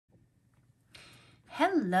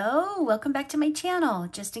Hello, welcome back to my channel.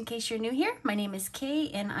 Just in case you're new here, my name is Kay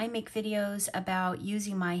and I make videos about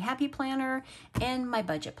using my Happy Planner and my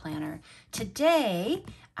Budget Planner. Today,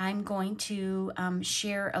 I'm going to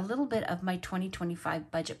share a little bit of my 2025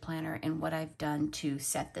 Budget Planner and what I've done to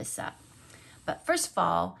set this up. But first of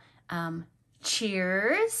all,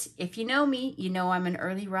 cheers. If you know me, you know I'm an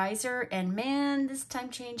early riser and man, this time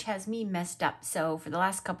change has me messed up. So for the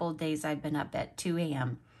last couple of days, I've been up at 2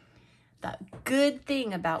 a.m. The good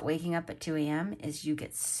thing about waking up at 2 a.m. is you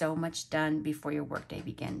get so much done before your workday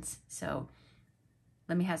begins. So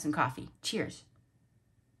let me have some coffee. Cheers.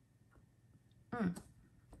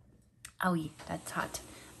 Oh, yeah, that's hot.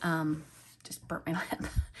 Just burnt my lip.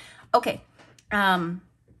 Okay.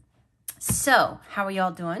 So how are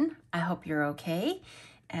y'all doing? I hope you're okay.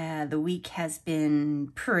 The week has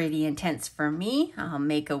been pretty intense for me. I'll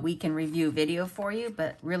make a week in review video for you,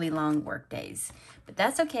 but really long work days. But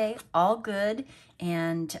that's okay, all good,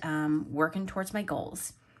 and working towards my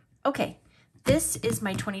goals. Okay, this is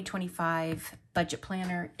my 2025 budget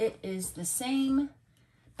planner. It is the same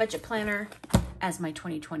budget planner as my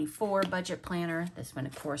 2024 budget planner. This one,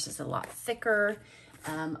 of course, is a lot thicker.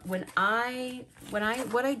 What I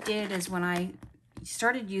did is when I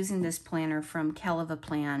started using this planner from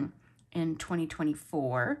Kelivaplan in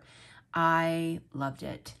 2024, I loved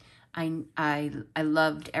it. I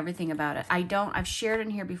loved everything about it. I've shared in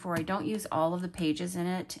here before, I don't use all of the pages in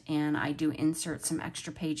it, and I do insert some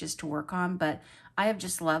extra pages to work on, but I have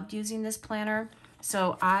just loved using this planner.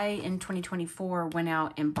 So I, in 2024, went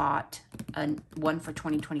out and bought one for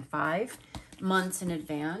 2025 months in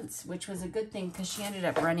advance, which was a good thing because she ended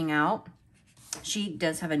up running out. She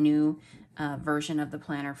does have a new version of the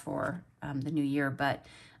planner for the new year, but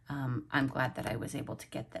I'm glad that I was able to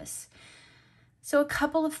get this. So a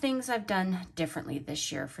couple of things I've done differently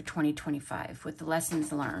this year for 2025 with the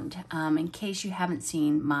lessons learned. In case you haven't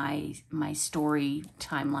seen my story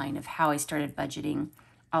timeline of how I started budgeting,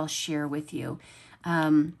 I'll share with you.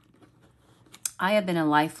 I have been a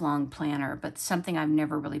lifelong planner, but something I've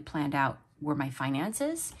never really planned out were my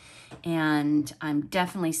finances, and I'm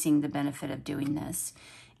definitely seeing the benefit of doing this.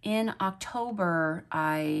 In October,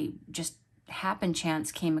 I just happen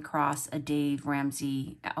chance came across a Dave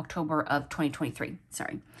Ramsey, October of 2023,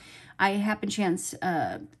 sorry. I happen chance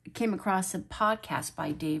came across a podcast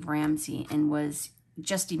by Dave Ramsey and was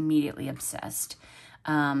just immediately obsessed.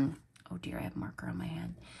 Oh dear, I have a marker on my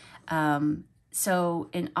hand. So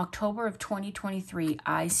in October of 2023,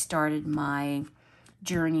 I started my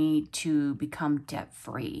journey to become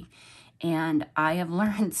debt-free. And I have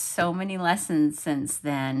learned so many lessons since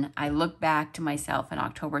then. I look back to myself in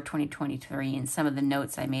October 2023 and some of the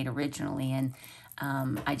notes I made originally, and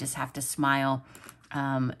I just have to smile.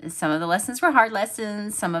 Some of the lessons were hard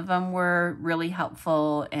lessons. Some of them were really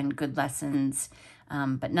helpful and good lessons.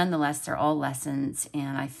 But nonetheless, they're all lessons.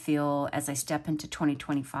 And I feel as I step into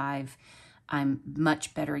 2025, I'm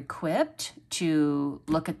much better equipped to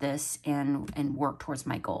look at this and work towards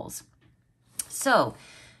my goals. So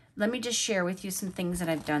let me just share with you some things that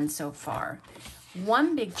I've done so far.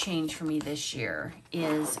 One big change for me this year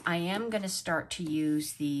is I am going to start to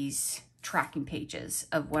use these tracking pages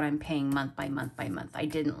of what I'm paying month by month by month. I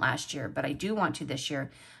didn't last year, but I do want to this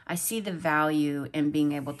year. I see the value in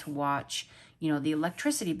being able to watch, the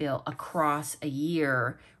electricity bill across a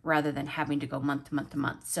year rather than having to go month to month to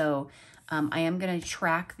month. So I am going to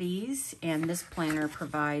track these, and this planner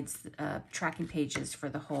provides tracking pages for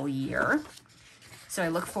the whole year. So I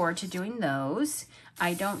look forward to doing those.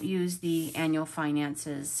 I don't use the annual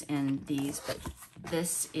finances in these, but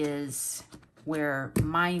this is where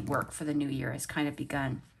my work for the new year has kind of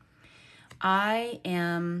begun. I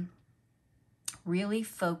am really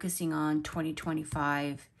focusing on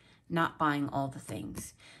 2025, not buying all the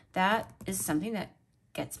things. That is something that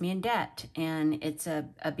gets me in debt, and it's a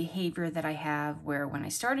behavior that I have where when I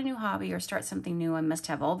start a new hobby or start something new, I must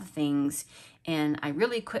have all the things, and I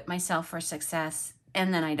really equip myself for success,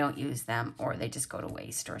 and then I don't use them, or they just go to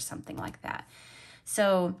waste or something like that.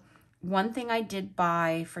 So one thing I did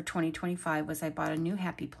buy for 2025 was I bought a new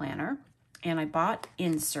Happy Planner, and I bought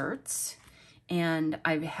inserts, and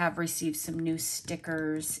I have received some new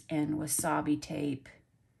stickers and wasabi tape,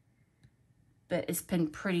 but it's been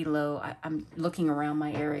pretty low. I'm looking around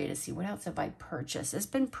my area to see what else have I purchased. It's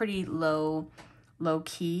been pretty low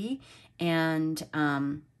key, and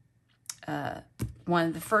one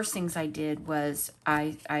of the first things I did was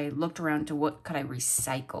I looked around to what could I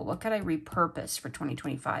recycle, what could I repurpose for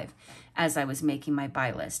 2025 as I was making my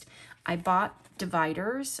buy list. I bought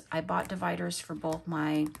dividers. I bought dividers for both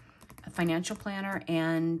my financial planner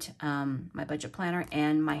and my budget planner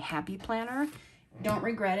and my Happy Planner. don't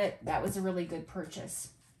regret it. That was a really good purchase.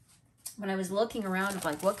 When I was looking around of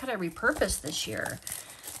like, what could I repurpose this year?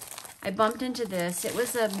 I bumped into this. It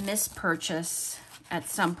was a mispurchase at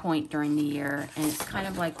some point during the year, and it's kind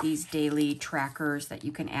of like these daily trackers that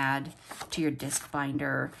you can add to your disc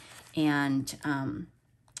binder, and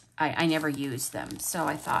I never used them. So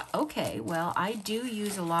I thought, okay, well, I do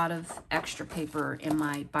use a lot of extra paper in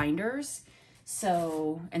my binders,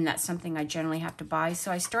 so, and that's something I generally have to buy.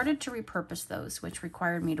 So I started to repurpose those, which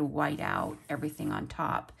required me to white out everything on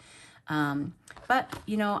top. But,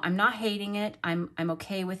 you know, I'm not hating it. I'm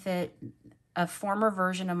okay with it. A former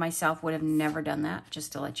version of myself would have never done that,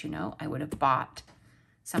 just to let you know. I would have bought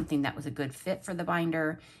something that was a good fit for the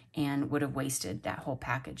binder and would have wasted that whole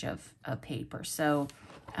package of paper. So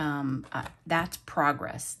that's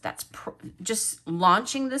progress. Just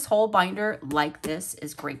launching this whole binder like this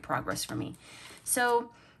is great progress for me.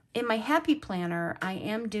 So in my Happy Planner, I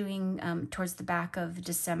am doing, towards the back of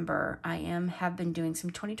December, I have been doing some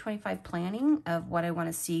 2025 planning of what I want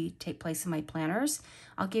to see take place in my planners.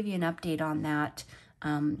 I'll give you an update on that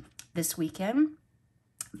this weekend.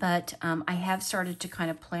 But I have started to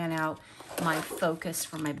kind of plan out my focus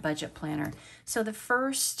for my budget planner. So the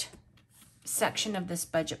first section of this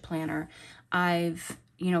budget planner, I've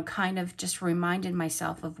kind of just reminded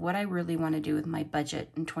myself of what I really want to do with my budget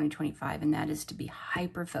in 2025, and that is to be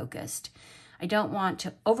hyper-focused. I don't want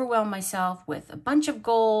to overwhelm myself with a bunch of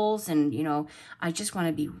goals, and, I just want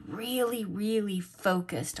to be really, really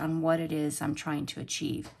focused on what it is I'm trying to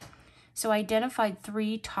achieve. So I identified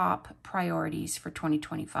 3 top priorities for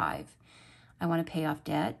 2025. I want to pay off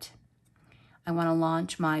debt, I want to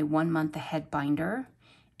launch my 1 month ahead binder,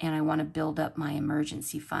 and I want to build up my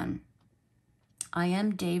emergency fund. I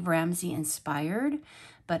am Dave Ramsey inspired,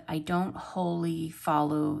 but I don't wholly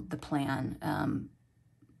follow the plan.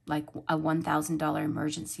 Like a $1,000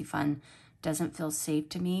 emergency fund doesn't feel safe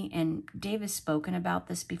to me. And Dave has spoken about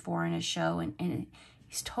this before in his show, and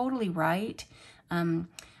he's totally right.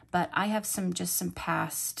 But I have some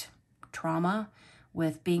past trauma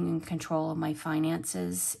with being in control of my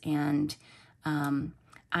finances, and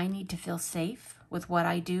I need to feel safe with what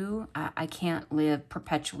I do. I can't live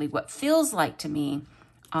perpetually what feels like to me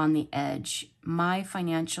on the edge. My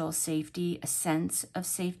financial safety, a sense of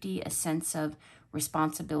safety, a sense of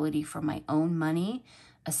responsibility for my own money,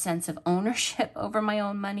 a sense of ownership over my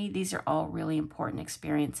own money, these are all really important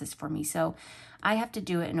experiences for me. So I have to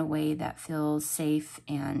do it in a way that feels safe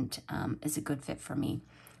and is a good fit for me.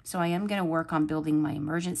 So I am going to work on building my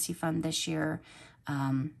emergency fund this year.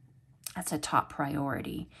 That's a top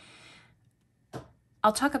priority.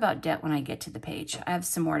 I'll talk about debt when I get to the page. I have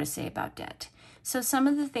some more to say about debt. So some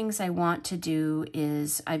of the things I want to do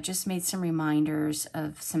is I've just made some reminders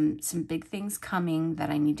of some big things coming that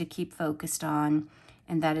I need to keep focused on,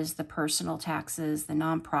 and that is the personal taxes, the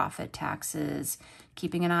nonprofit taxes,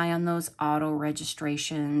 keeping an eye on those auto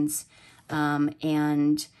registrations,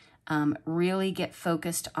 and really get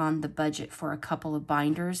focused on the budget for a couple of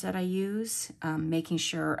binders that I use, making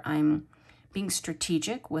sure I'm being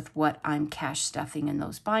strategic with what I'm cash stuffing in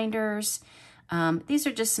those binders. These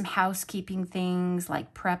are just some housekeeping things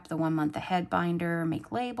like prep the 1 month ahead binder,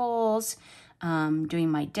 make labels, doing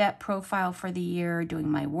my debt profile for the year, doing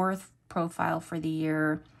my worth profile for the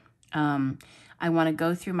year. I want to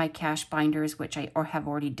go through my cash binders, which I have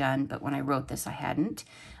already done, but when I wrote this, I hadn't,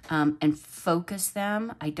 and focus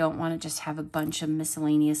them. I don't want to just have a bunch of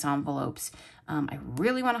miscellaneous envelopes. I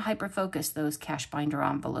really want to hyper-focus those cash binder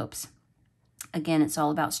envelopes. Again, it's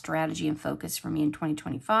all about strategy and focus for me in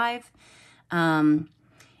 2025.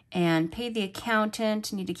 And pay the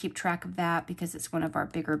accountant. Need to keep track of that because it's one of our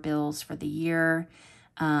bigger bills for the year.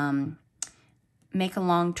 Make a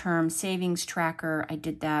long-term savings tracker. I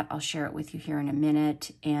did that. I'll share it with you here in a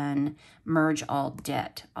minute. And merge all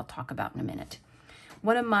debt. I'll talk about in a minute.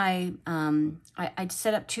 One of my, I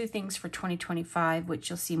set up 2 things for 2025, which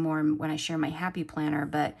you'll see more when I share my Happy Planner.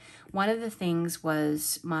 But one of the things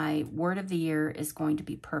was my word of the year is going to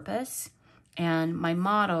be purpose. And my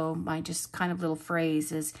motto, my just kind of little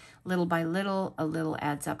phrase is little by little, a little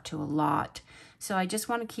adds up to a lot. So I just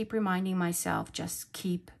want to keep reminding myself, just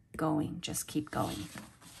keep going, just keep going.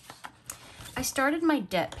 I started my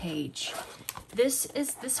debt page.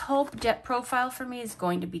 This whole debt profile for me is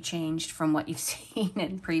going to be changed from what you've seen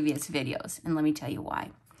in previous videos. And let me tell you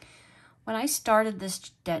why. When I started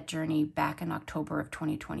this debt journey back in October of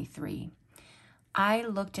 2023, I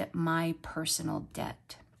looked at my personal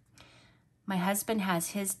debt. My husband has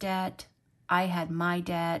his debt, I had my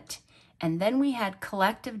debt, and then we had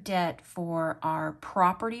collective debt for our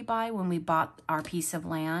property buy when we bought our piece of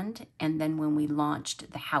land, and then when we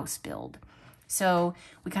launched the house build. So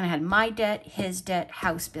we kind of had my debt, his debt,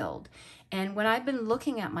 house build. And when I've been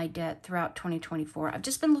looking at my debt throughout 2024, I've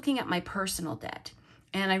just been looking at my personal debt.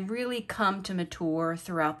 And I really come to mature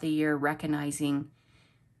throughout the year recognizing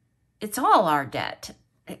it's all our debt.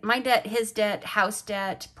 My debt, his debt, house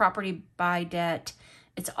debt, property buy debt,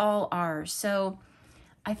 it's all ours. So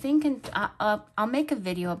I think I'll make a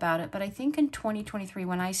video about it, but I think in 2023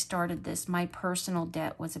 when I started this, my personal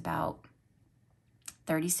debt was about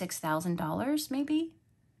 $36,000 maybe.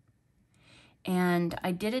 And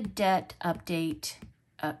I did a debt update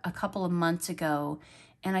a couple of months ago,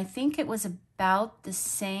 and I think it was about the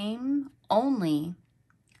same, only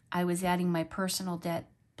I was adding my personal debt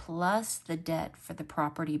plus the debt for the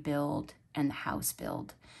property build and the house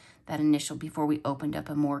build, that initial, before we opened up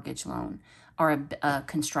a mortgage loan or a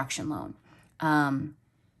construction loan.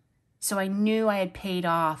 So I knew I had paid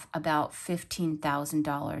off about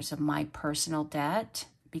 $15,000 of my personal debt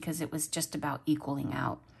because it was just about equaling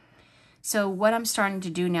out. So what I'm starting to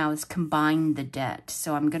do now is combine the debt.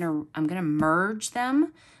 So I'm gonna merge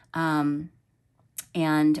them. And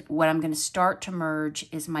what I'm going to start to merge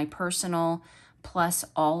is my personal plus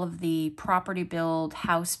all of the property build,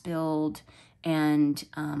 house build, and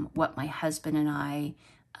what my husband and I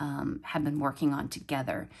have been working on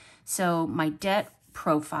together. So my debt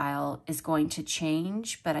profile is going to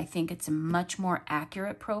change, but I think it's a much more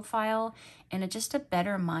accurate profile and just a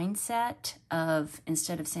better mindset of,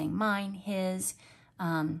 instead of saying mine, his,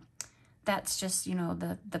 that's just, you know,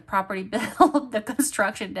 the property build, the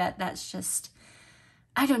construction debt, that's just,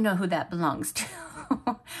 I don't know who that belongs to.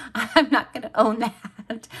 I'm not going to own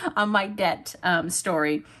that on my debt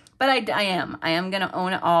story, but I am going to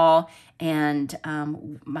own it all. And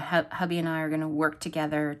my hubby and I are going to work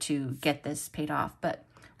together to get this paid off. But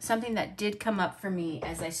something that did come up for me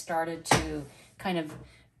as I started to kind of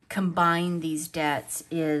combine these debts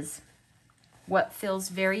is what feels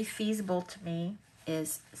very feasible to me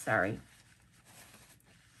is,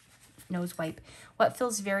 nose wipe. What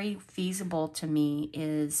feels very feasible to me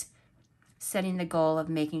is setting the goal of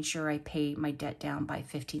making sure I pay my debt down by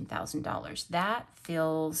 $15,000. That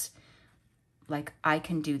feels like I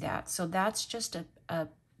can do that. So that's just a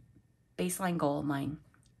baseline goal of mine.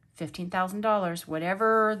 $15,000,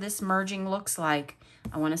 whatever this merging looks like,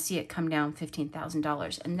 I want to see it come down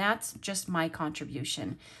 $15,000. And that's just my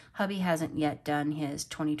contribution. Hubby hasn't yet done his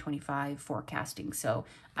 2025 forecasting, so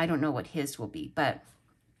I don't know what his will be, but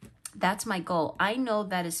that's my goal. I know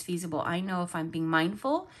that is feasible. I know if I'm being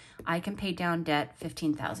mindful, I can pay down debt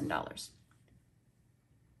 $15,000.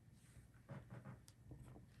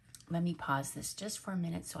 Let me pause this just for a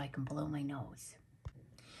minute so I can blow my nose.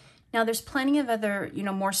 Now there's plenty of other,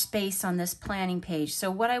 more space on this planning page. So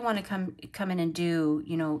what I want to come in and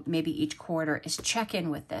do, maybe each quarter is check in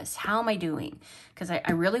with this. How am I doing? Because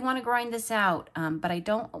I really want to grind this out, but I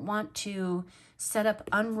don't want to set up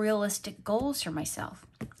unrealistic goals for myself.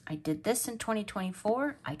 I did this in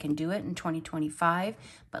 2024. I can do it in 2025,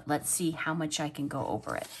 but let's see how much I can go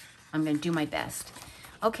over it. I'm going to do my best.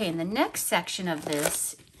 Okay, in the next section of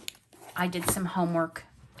this, I did some homework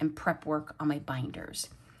and prep work on my binders.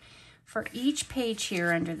 For each page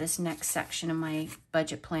here under this next section of my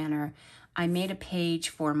budget planner, I made a page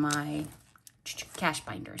for my cash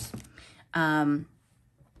binders.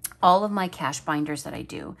 All of my cash binders that I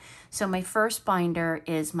do. So my first binder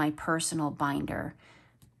is my personal binder.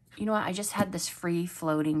 You know what? I just had this free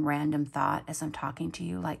floating random thought as I'm talking to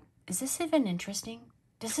you. Like, is this even interesting?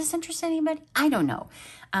 Does this interest anybody? I don't know.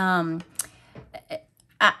 I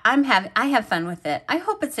have fun with it. I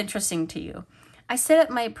hope it's interesting to you. I set up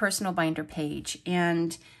my personal binder page,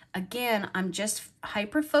 and again, I'm just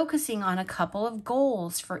hyper focusing on a couple of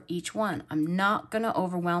goals for each one. I'm not going to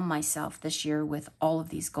overwhelm myself this year with all of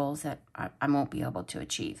these goals that I won't be able to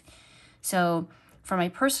achieve. So for my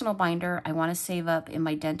personal binder, I want to save up in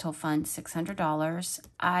my dental fund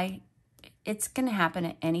 $600. It's going to happen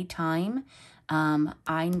at any time. I'm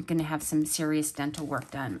going to have some serious dental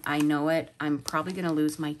work done. I know it. I'm probably going to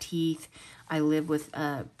lose my teeth. I live with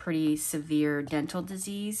a pretty severe dental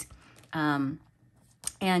disease. And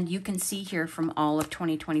you can see here from all of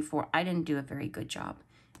 2024, I didn't do a very good job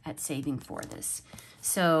at saving for this.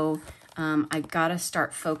 So I've got to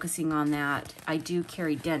start focusing on that. I do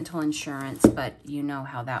carry dental insurance, but you know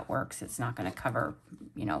how that works. It's not going to cover,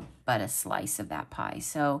 but a slice of that pie.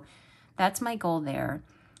 So that's my goal there.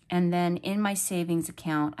 And then in my savings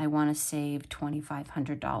account, I want to save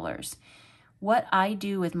 $2,500. What I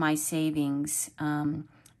do with my savings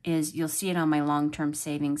is, you'll see it on my long-term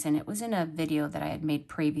savings, and it was in a video that I had made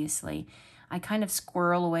previously. I kind of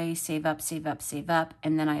squirrel away, save up, save up, save up,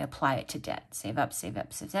 and then I apply it to debt. Save up, save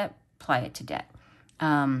up, save up, apply it to debt.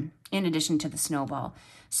 in addition to the snowball.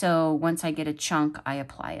 So once I get a chunk, I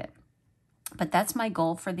apply it. But that's my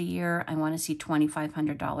goal for the year. I want to see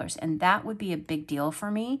 $2,500. And that would be a big deal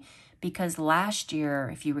for me because last year,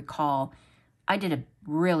 if you recall, I did a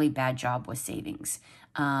really bad job with savings.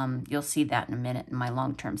 You'll see that in a minute in my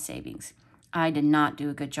long-term savings. I did not do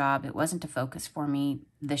a good job. It wasn't a focus for me.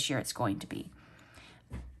 This year it's going to be.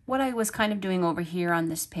 What I was kind of doing over here on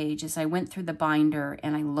this page is I went through the binder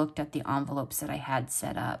and I looked at the envelopes that I had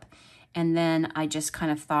set up. And then I just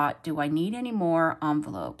kind of thought, do I need any more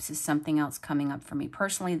envelopes? Is something else coming up for me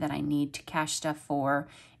personally that I need to cash stuff for?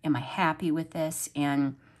 Am I happy with this?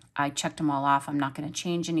 And I checked them all off. I'm not going to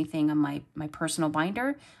change anything on my personal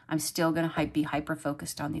binder. I'm still going to be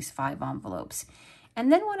hyper-focused on these 5 envelopes.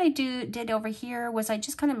 And then what I did over here was I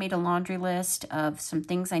just kind of made a laundry list of some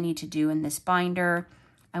things I need to do in this binder.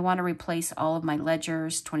 I want to replace all of my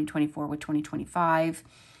ledgers, 2024 with 2025.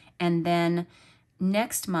 And then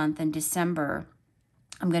next month in December,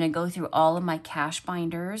 I'm going to go through all of my cash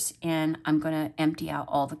binders and I'm going to empty out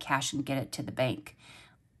all the cash and get it to the bank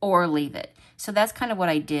or leave it. So that's kind of what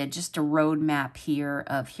I did, just a roadmap here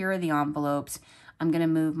of here are the envelopes. I'm going to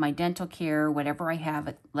move my dental care, whatever I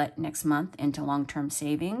have next month, into long-term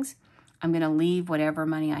savings. I'm going to leave whatever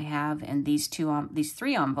money I have in these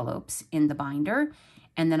 3 envelopes in the binder,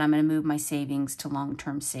 and then I'm going to move my savings to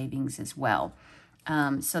long-term savings as well.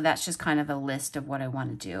 So that's just kind of a list of what I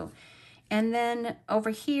want to do. And then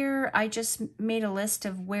over here, I just made a list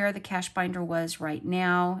of where the cash binder was right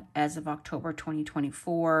now as of October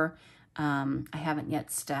 2024. I haven't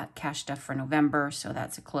yet cashed stuff for November, so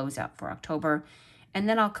that's a closeout for October. And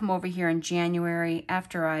then I'll come over here in January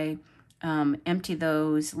after I empty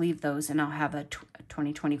those, leave those, and I'll have a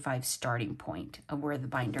 2025 starting point of where the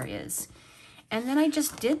binder is. And then I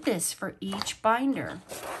just did this for each binder.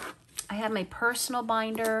 I have my personal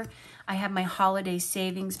binder. I have my holiday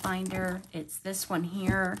savings binder. It's this one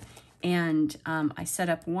here. And I set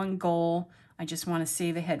up one goal. I just want to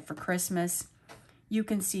save ahead for Christmas. You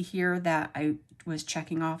can see here that I was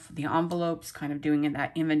checking off the envelopes, kind of doing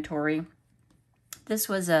that inventory. This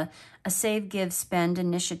was a Save, Give, Spend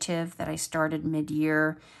initiative that I started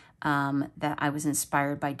mid-year. That I was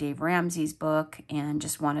inspired by Dave Ramsey's book and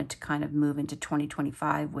just wanted to kind of move into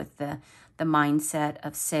 2025 with the mindset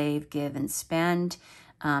of save, give, and spend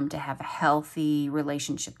to have a healthy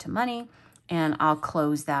relationship to money. And I'll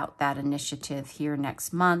close out that initiative here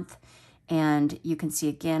next month. And you can see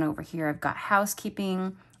again over here, I've got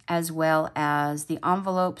housekeeping as well as the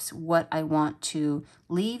envelopes, what I want to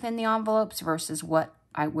leave in the envelopes versus where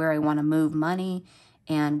I want to move money.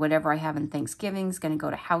 And whatever I have in Thanksgiving is going to go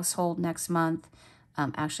to household next month.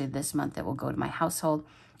 Actually, this month it will go to my household.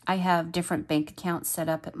 I have different bank accounts set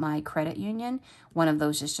up at my credit union. One of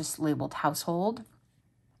those is just labeled household.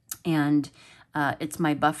 And it's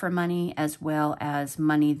my buffer money as well as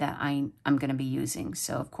money that I'm going to be using.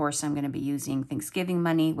 So, of course, I'm going to be using Thanksgiving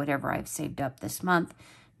money, whatever I've saved up this month.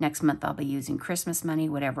 Next month, I'll be using Christmas money,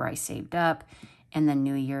 whatever I saved up. And then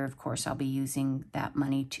New Year, of course, I'll be using that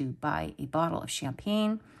money to buy a bottle of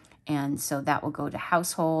champagne. And so that will go to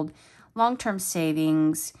household. Long-term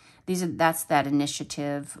savings, that's that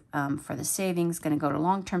initiative for the savings, going to go to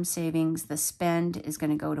long-term savings. The spend is going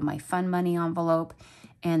to go to my fun money envelope.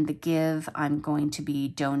 And the give, I'm going to be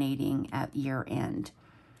donating at year end.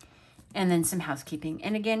 And then some housekeeping.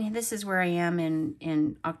 And again, this is where I am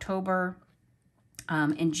in October.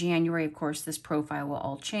 In January, of course, this profile will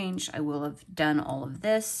all change. I will have done all of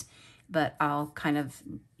this, but I'll kind of,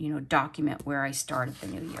 document where I started the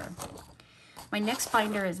new year. My next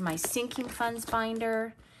binder is my sinking funds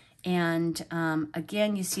binder. And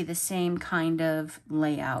again, you see the same kind of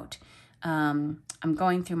layout. I'm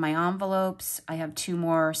going through my envelopes. I have 2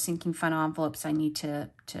 more sinking fund envelopes I need to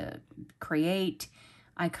create.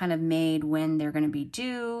 I kind of made when they're going to be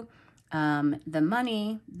due. The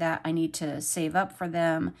money that I need to save up for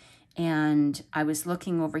them. And I was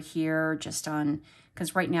looking over here just on,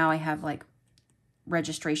 because right now I have like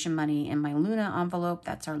registration money in my Luna envelope.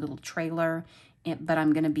 That's our little trailer. But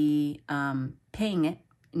I'm going to be paying it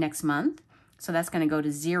next month. So that's going to go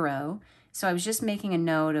to 0. So I was just making a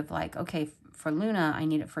note of like, okay, for Luna, I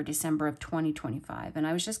need it for December of 2025. And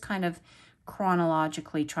I was just kind of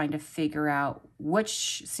chronologically trying to figure out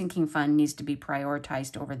which sinking fund needs to be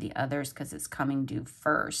prioritized over the others because it's coming due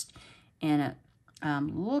first. And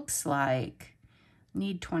it looks like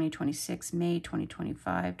need 2026, May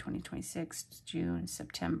 2025, 2026, June,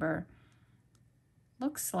 September.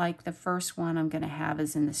 Looks like the first one I'm going to have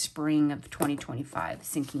is in the spring of 2025,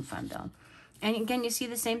 sinking fund though. And again, you see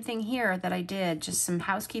the same thing here that I did, just some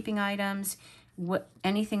housekeeping items,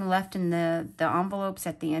 anything left in the envelopes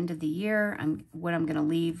at the end of the year, what I'm going to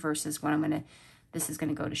leave versus what this is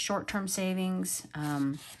going to go to short-term savings.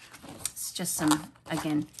 It's just some,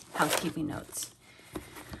 again, housekeeping notes.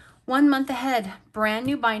 1 month ahead, brand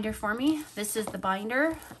new binder for me. This is the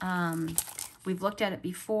binder. We've looked at it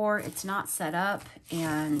before. It's not set up,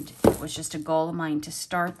 and it was just a goal of mine to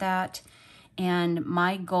start that. And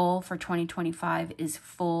my goal for 2025 is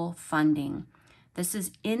full funding. This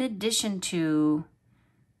is in addition to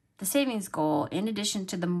the savings goal, in addition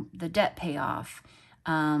to the debt payoff.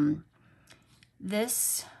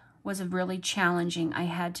 This was a really challenging. I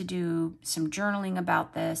had to do some journaling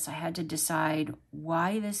about this. I had to decide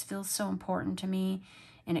why this feels so important to me.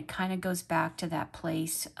 And it kind of goes back to that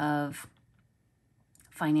place of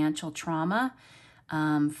financial trauma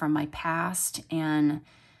from my past. And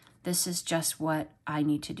this is just what I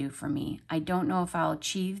need to do for me. I don't know if I'll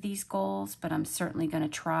achieve these goals, but I'm certainly going to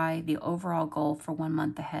try. The overall goal for 1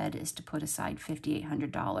 month ahead is to put aside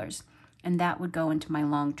 $5,800. And that would go into my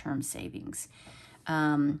long-term savings.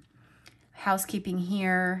 Housekeeping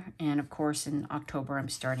here, and of course in October I'm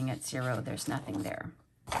starting at 0. There's nothing there.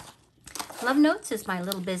 Love Notes is my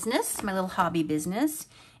little business, my little hobby business,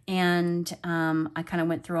 and I kind of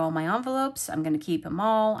went through all my envelopes. I'm going to keep them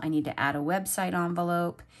all. I need to add a website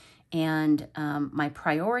envelope, and my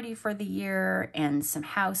priority for the year, and some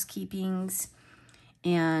housekeepings.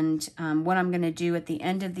 And what I'm going to do at the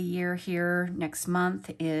end of the year here next month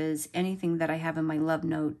is anything that I have in my Love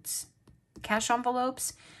Notes cash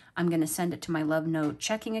envelopes, I'm going to send it to my Love Note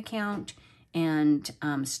checking account and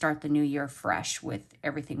start the new year fresh with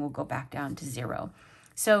everything will go back down to 0.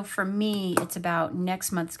 So for me, it's about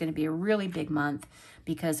next month's going to be a really big month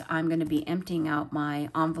because I'm going to be emptying out my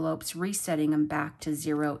envelopes, resetting them back to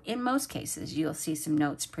 0. In most cases, you'll see some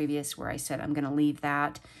notes previous where I said I'm going to leave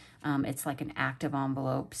that. It's like an active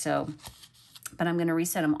envelope. So, but I'm going to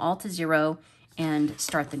reset them all to 0 and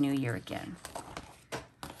start the new year again.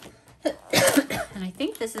 And I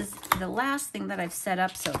think this is the last thing that I've set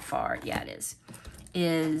up so far. Yeah, it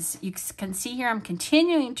is you can see here I'm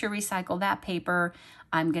continuing to recycle that paper.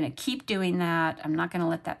 I'm going to keep doing that. I'm not going to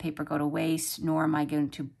let that paper go to waste, nor am I going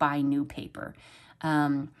to buy new paper.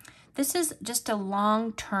 This is just a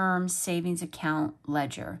long-term savings account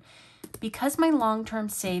ledger. Because my long-term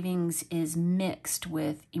savings is mixed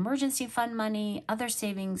with emergency fund money, other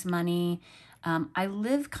savings money, I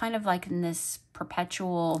live kind of like in this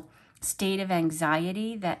perpetual state of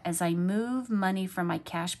anxiety that as I move money from my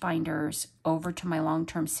cash binders over to my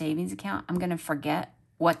long-term savings account, I'm going to forget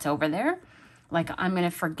what's over there. Like I'm going to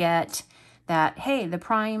forget that, hey, the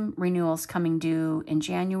prime renewal's coming due in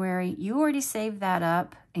January. You already saved that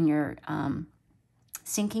up in your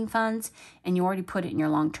sinking funds and you already put it in your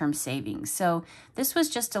long-term savings. So this was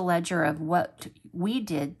just a ledger of what we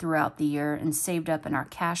did throughout the year and saved up in our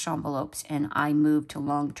cash envelopes, and I moved to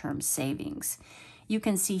long-term savings. You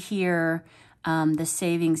can see here the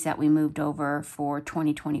savings that we moved over for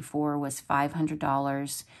 2024 was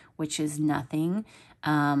 $500, which is nothing.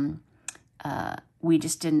 We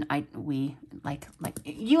just didn't, we like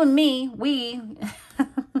you and me, we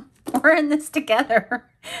we're in this together.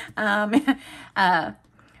 I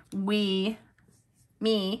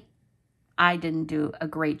didn't do a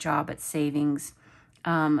great job at savings.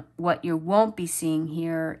 What you won't be seeing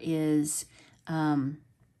here is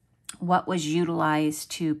what was utilized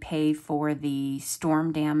to pay for the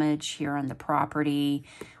storm damage here on the property,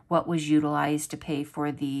 what was utilized to pay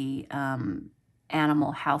for the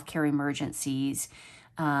animal health care emergencies.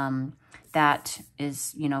 That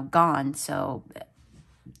is, gone. So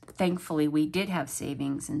thankfully we did have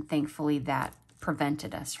savings, and thankfully that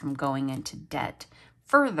prevented us from going into debt,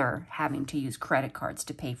 further having to use credit cards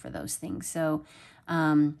to pay for those things. So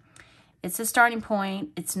it's a starting point.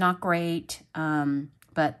 It's not great,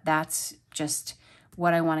 but that's just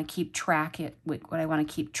what I want to keep track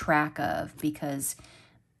of, because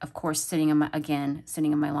of course, sitting in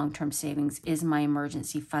my long-term savings is my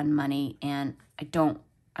emergency fund money, and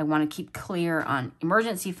I want to keep clear on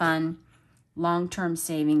emergency fund, long-term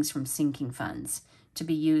savings from sinking funds to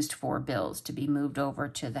be used for bills, to be moved over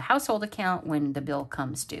to the household account when the bill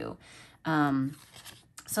comes due.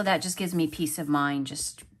 So that just gives me peace of mind,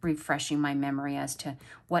 just refreshing my memory as to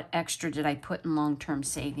what extra did I put in long-term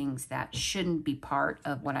savings that shouldn't be part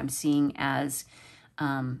of what I'm seeing as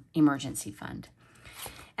emergency fund.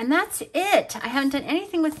 And that's it. I haven't done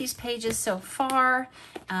anything with these pages so far.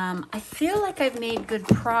 I feel like I've made good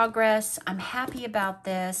progress. I'm happy about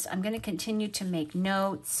this. I'm going to continue to make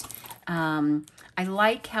notes. I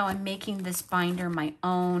like how I'm making this binder my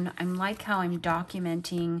own. I like how I'm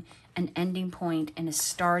documenting an ending point and a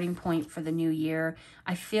starting point for the new year.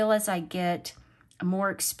 I feel as I get more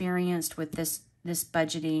experienced with this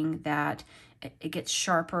budgeting, that it gets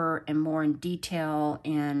sharper and more in detail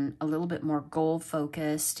and a little bit more goal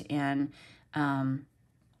focused, and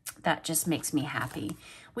that just makes me happy.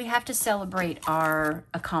 We have to celebrate our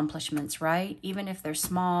accomplishments, right? Even if they're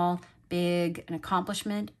small, big, an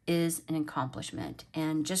accomplishment is an accomplishment.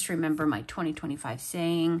 And just remember my 2025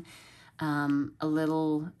 saying,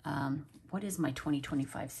 what is my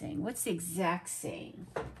 2025 saying? What's the exact saying?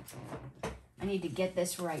 I need to get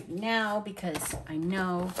this right now because I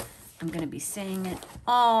know I'm going to be saying it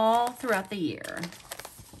all throughout the year.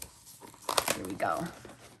 Here we go.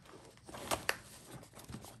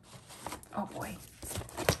 Oh boy.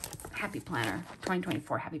 Happy Planner.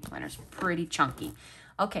 2024 Happy Planner is pretty chunky.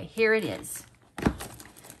 Okay, here it is.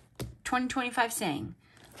 2025 saying.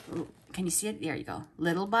 Can you see it? There you go.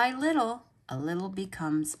 Little by little, a little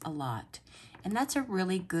becomes a lot. And that's a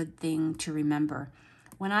really good thing to remember.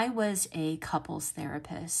 When I was a couples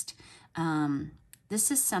therapist,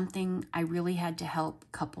 this is something I really had to help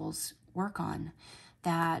couples work on.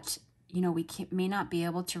 That, you know, we may not be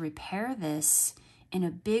able to repair this in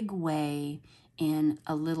a big way in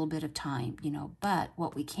a little bit of time, you know, but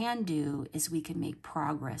what we can do is we can make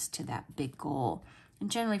progress to that big goal. And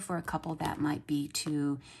generally for a couple, that might be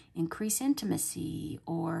to increase intimacy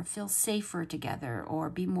or feel safer together or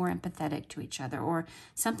be more empathetic to each other or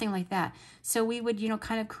something like that. So we would, you know,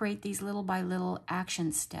 kind of create these little by little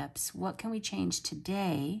action steps. What can we change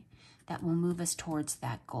today that will move us towards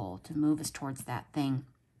that goal, to move us towards that thing?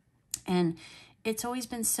 And it's always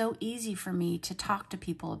been so easy for me to talk to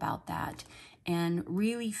people about that and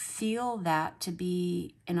really feel that to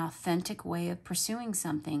be an authentic way of pursuing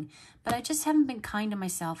something. But I just haven't been kind to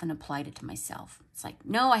myself and applied it to myself. It's like,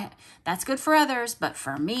 no, that's good for others, but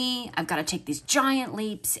for me, I've got to take these giant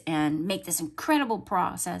leaps and make this incredible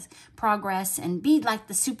progress and be like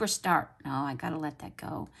the superstar. No, I got to let that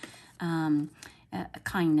go. A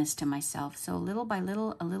kindness to myself. So little by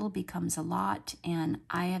little, a little becomes a lot. And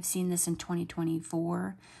I have seen this in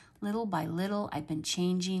 2024. Little by little, I've been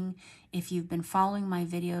changing. If you've been following my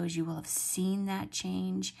videos, you will have seen that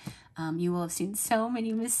change. You will have seen so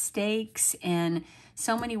many mistakes and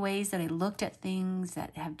so many ways that I looked at things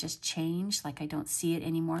that have just changed. Like I don't see it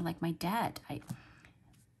anymore. Like my dad.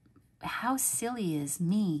 How silly is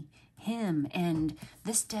me, him, and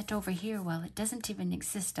this debt over here? Well, it doesn't even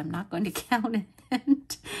exist. I'm not going to count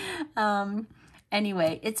it.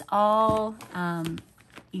 Anyway, it's all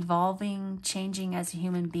evolving, changing as a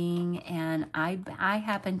human being, and I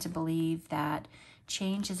happen to believe that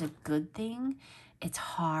change is a good thing. It's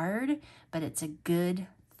hard, but it's a good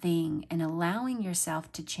thing, and allowing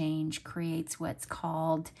yourself to change creates what's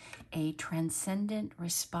called a transcendent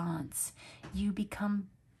response. You become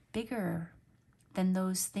bigger than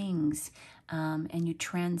those things, and you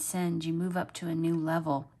transcend, you move up to a new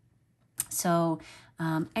level. So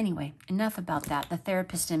anyway, enough about that. The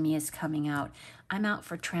therapist in me is coming out. I'm out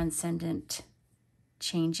for transcendent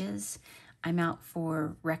changes. I'm out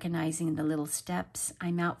for recognizing the little steps.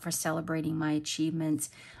 I'm out for celebrating my achievements.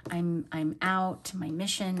 I'm out. My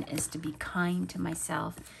mission is to be kind to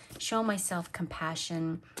myself, show myself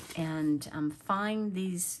compassion, and find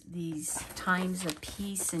these times of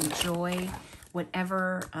peace and joy,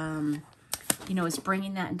 whatever is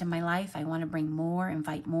bringing that into my life. I want to bring more,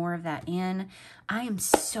 invite more of that in. I am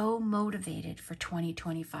so motivated for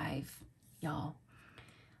 2025, y'all.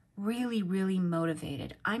 Really, really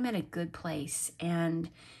motivated. I'm at a good place. And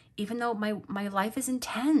even though my life is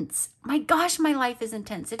intense, my gosh, my life is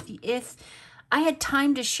intense. If I had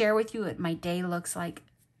time to share with you what my day looks like,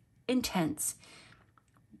 intense.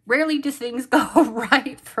 Rarely do things go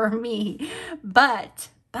right for me. But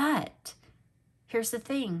here's the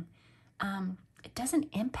thing. It doesn't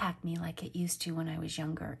impact me like it used to when I was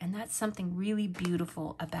younger. And that's something really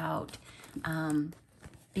beautiful about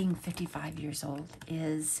being 55 years old,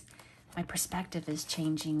 is my perspective is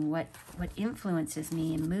changing. What influences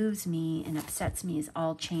me and moves me and upsets me is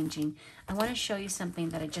all changing. I want to show you something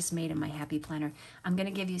that I just made in my Happy Planner. I'm going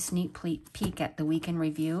to give you a sneak peek at the weekend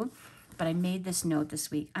review, but I made this note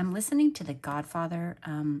this week. I'm listening to The Godfather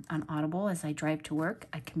on Audible as I drive to work.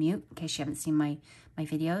 I commute, in case you haven't seen my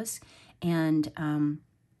videos. And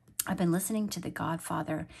I've been listening to The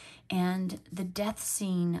Godfather, and the death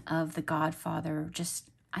scene of The Godfather just,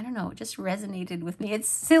 I don't know, it just resonated with me. It's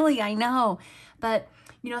silly, I know. But,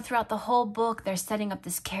 throughout the whole book, they're setting up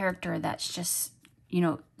this character that's just,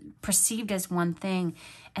 perceived as one thing.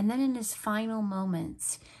 And then in his final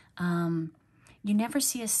moments, you never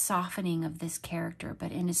see a softening of this character,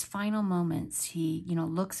 but in his final moments, he,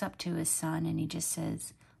 looks up to his son and he just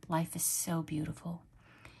says, life is so beautiful.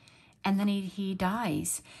 And then he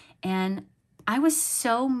dies. And I was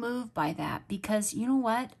so moved by that because you know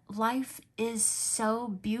what? Life is so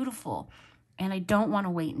beautiful. And I don't want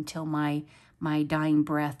to wait until my dying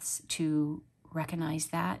breaths to recognize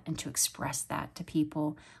that and to express that to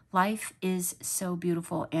people. Life is so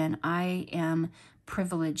beautiful, and I am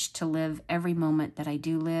privileged to live every moment that I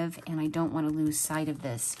do live, and I don't want to lose sight of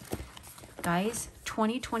this. Guys,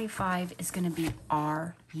 2025 is going to be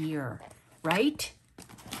our year, right?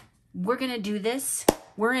 We're going to do this.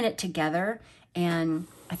 We're in it together. And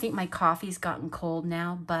I think my coffee's gotten cold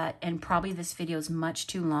now, and probably this video is much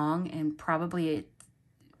too long, and probably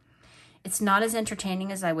it's not as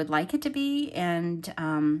entertaining as I would like it to be. And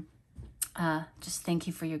just thank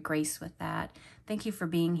you for your grace with that. Thank you for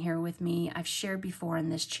being here with me. I've shared before on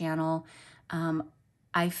this channel.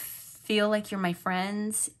 I feel like you're my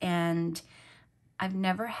friends, and I've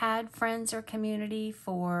never had friends or community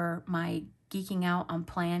for my geeking out on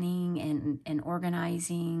planning and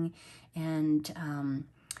organizing and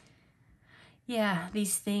yeah,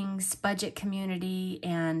 these things, budget community.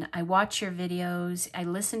 And I watch your videos. I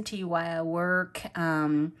listen to you while I work.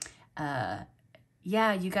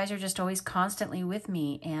 Yeah, you guys are just always constantly with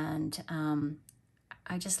me, and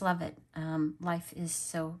I just love it. Life is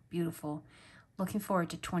so beautiful. Looking forward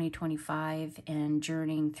to 2025 and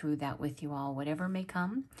journeying through that with you all. Whatever may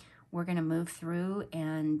come, we're going to move through,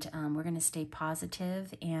 and we're going to stay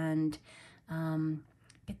positive and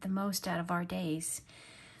get the most out of our days.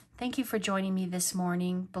 Thank you for joining me this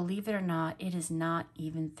morning. Believe it or not, it is not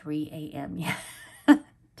even 3 a.m. yet.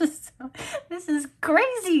 This is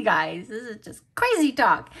crazy, guys. This is just crazy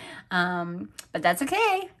talk. But that's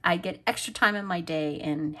okay. I get extra time in my day,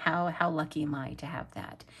 and how lucky am I to have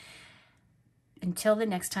that. Until the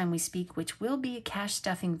next time we speak, which will be a cash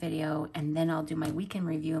stuffing video, and then I'll do my weekend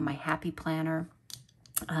review and my happy planner.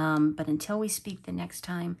 But until we speak the next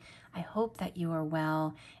time, I hope that you are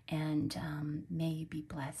well, and may you be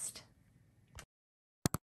blessed.